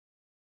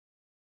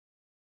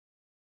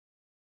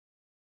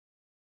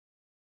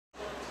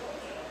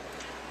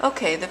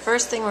Okay, the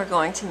first thing we're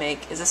going to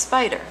make is a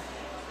spider.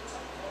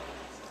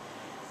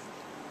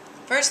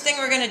 First thing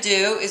we're going to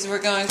do is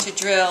we're going to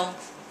drill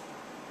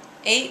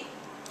 8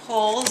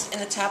 holes in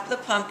the top of the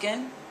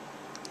pumpkin.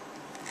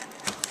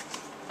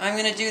 I'm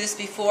going to do this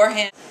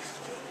beforehand.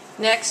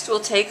 Next, we'll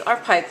take our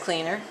pipe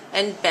cleaner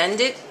and bend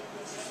it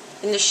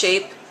in the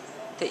shape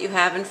that you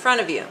have in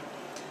front of you.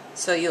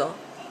 So you'll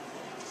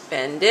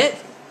bend it,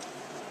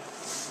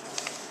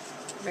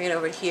 bring it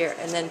over here,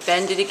 and then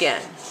bend it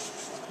again.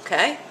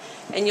 Okay?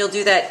 And you'll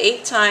do that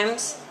 8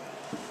 times.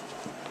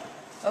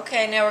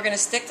 Okay, now we're going to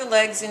stick the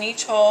legs in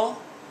each hole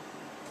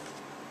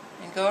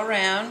and go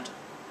around.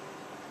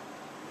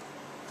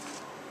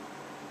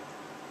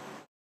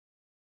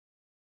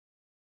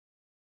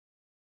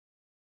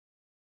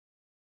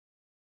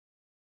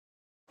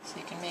 So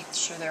you can make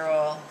sure they're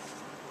all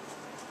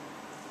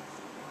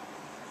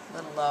a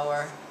little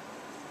lower.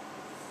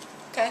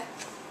 Okay.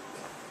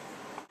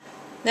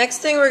 Next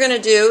thing we're going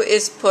to do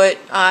is put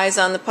eyes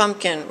on the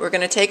pumpkin. We're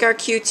going to take our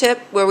Q-tip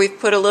where we've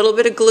put a little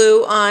bit of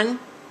glue on,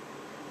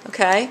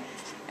 okay,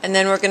 and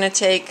then we're going to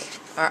take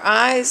our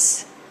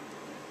eyes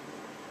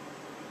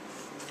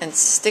and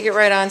stick it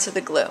right onto the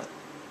glue.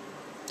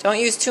 Don't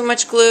use too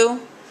much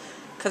glue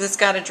because it's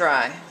got to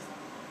dry.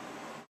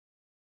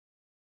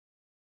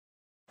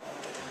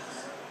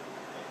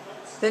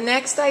 The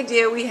next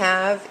idea we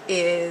have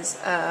is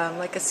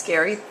like a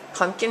scary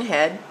pumpkin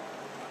head.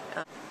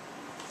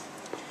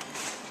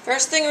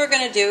 First thing we're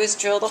going to do is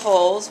drill the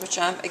holes, which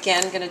I'm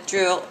again going to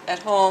drill at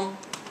home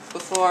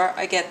before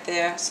I get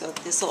there, so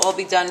this will all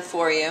be done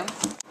for you.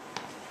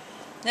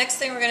 Next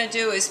thing we're going to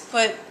do is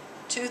put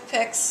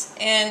toothpicks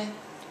in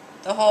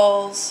the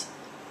holes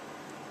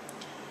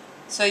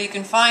so you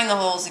can find the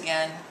holes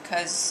again,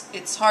 because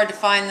it's hard to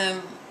find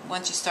them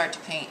once you start to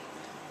paint.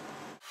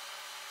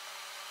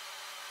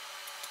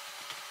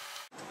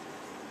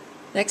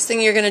 Next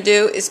thing you're going to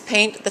do is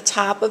paint the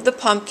top of the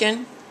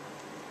pumpkin.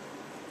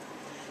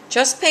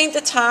 Just paint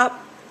the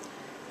top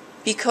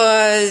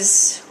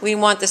because we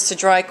want this to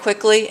dry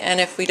quickly,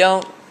 and if we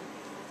don't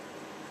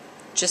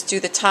just do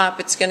the top,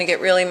 it's going to get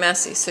really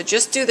messy. So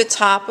just do the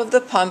top of the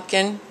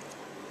pumpkin,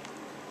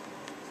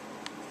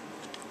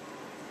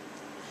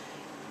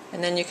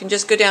 and then you can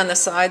just go down the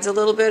sides a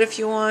little bit if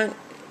you want,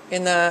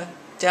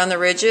 down the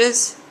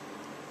ridges,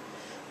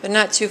 but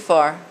not too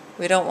far.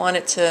 We don't want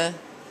it to,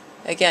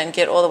 again,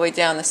 get all the way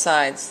down the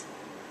sides.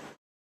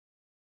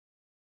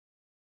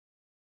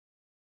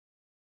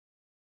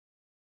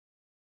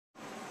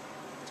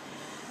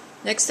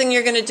 Next thing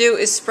you're going to do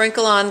is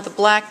sprinkle on the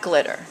black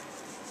glitter.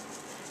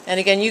 And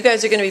again, you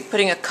guys are going to be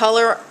putting a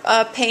color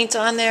paint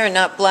on there and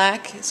not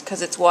black. It's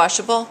because it's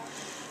washable.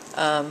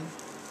 So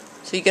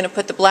you're going to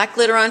put the black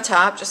glitter on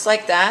top, just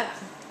like that.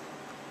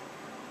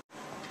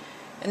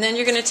 And then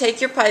you're going to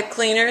take your pipe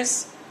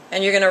cleaners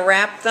and you're going to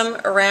wrap them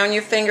around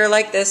your finger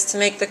like this to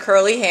make the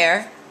curly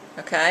hair.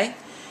 Okay?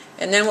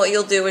 And then what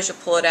you'll do is you'll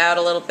pull it out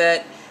a little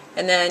bit,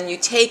 and then you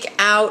take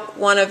out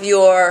one of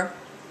your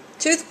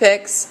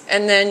toothpicks,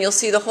 and then you'll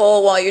see the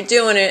hole while you're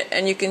doing it,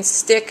 and you can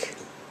stick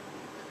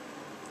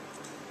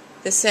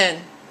this in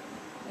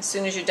as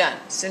soon as you're done,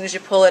 as soon as you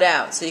pull it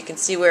out, so you can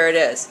see where it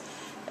is.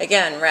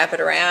 Again, wrap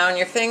it around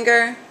your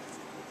finger,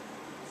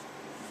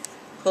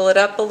 pull it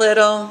up a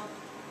little,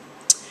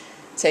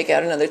 take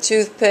out another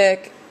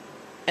toothpick,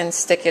 and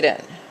stick it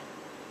in.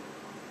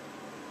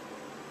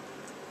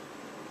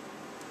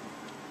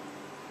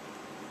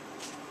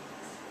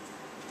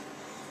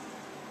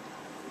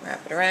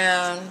 Wrap it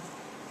around.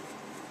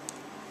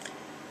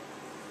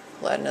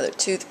 Pull out another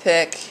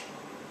toothpick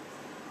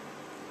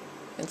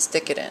and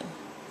stick it in.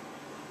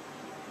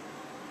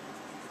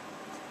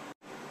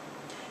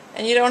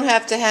 And you don't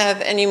have to have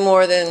any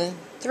more than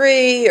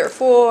 3 or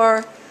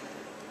 4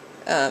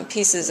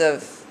 pieces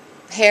of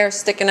hair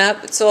sticking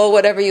up. It's all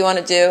whatever you want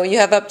to do. You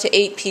have up to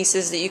 8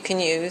 pieces that you can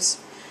use.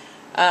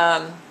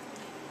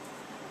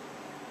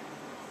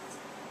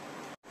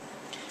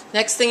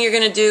 Next thing you're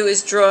going to do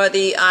is draw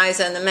the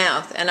eyes and the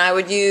mouth. And I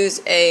would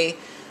use a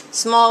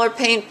smaller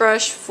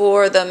paintbrush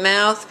for the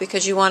mouth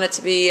because you want it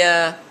to be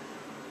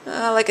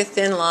like a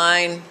thin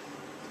line.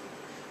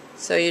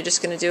 So you're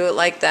just going to do it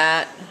like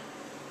that.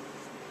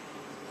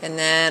 And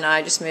then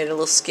I just made it a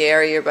little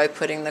scarier by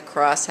putting the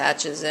cross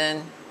hatches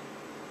in.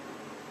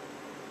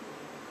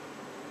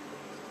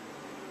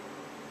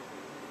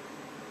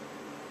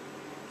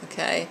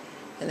 Okay,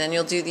 and then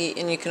you'll do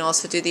and you can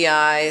also do the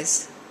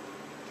eyes.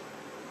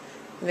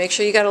 Make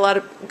sure you got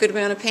a good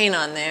amount of paint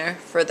on there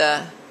for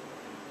the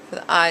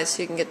eyes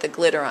so you can get the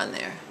glitter on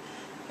there.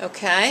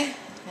 Okay,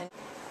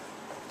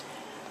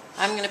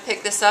 I'm going to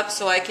pick this up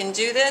so I can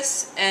do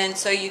this, and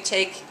so you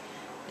take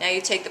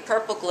the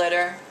purple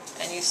glitter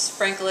and you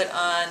sprinkle it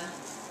on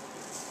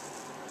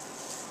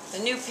the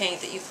new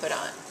paint that you put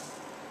on.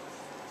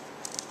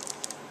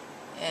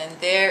 And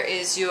there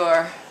is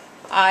your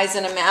eyes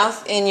and a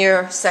mouth in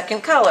your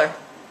second color.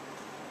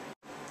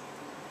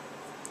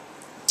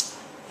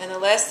 And the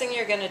last thing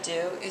you're going to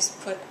do is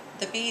put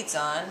the beads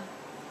on.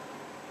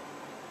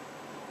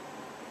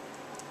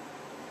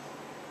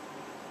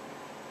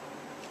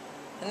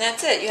 And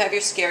that's it. You have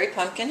your Scarey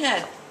pumpkin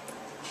head.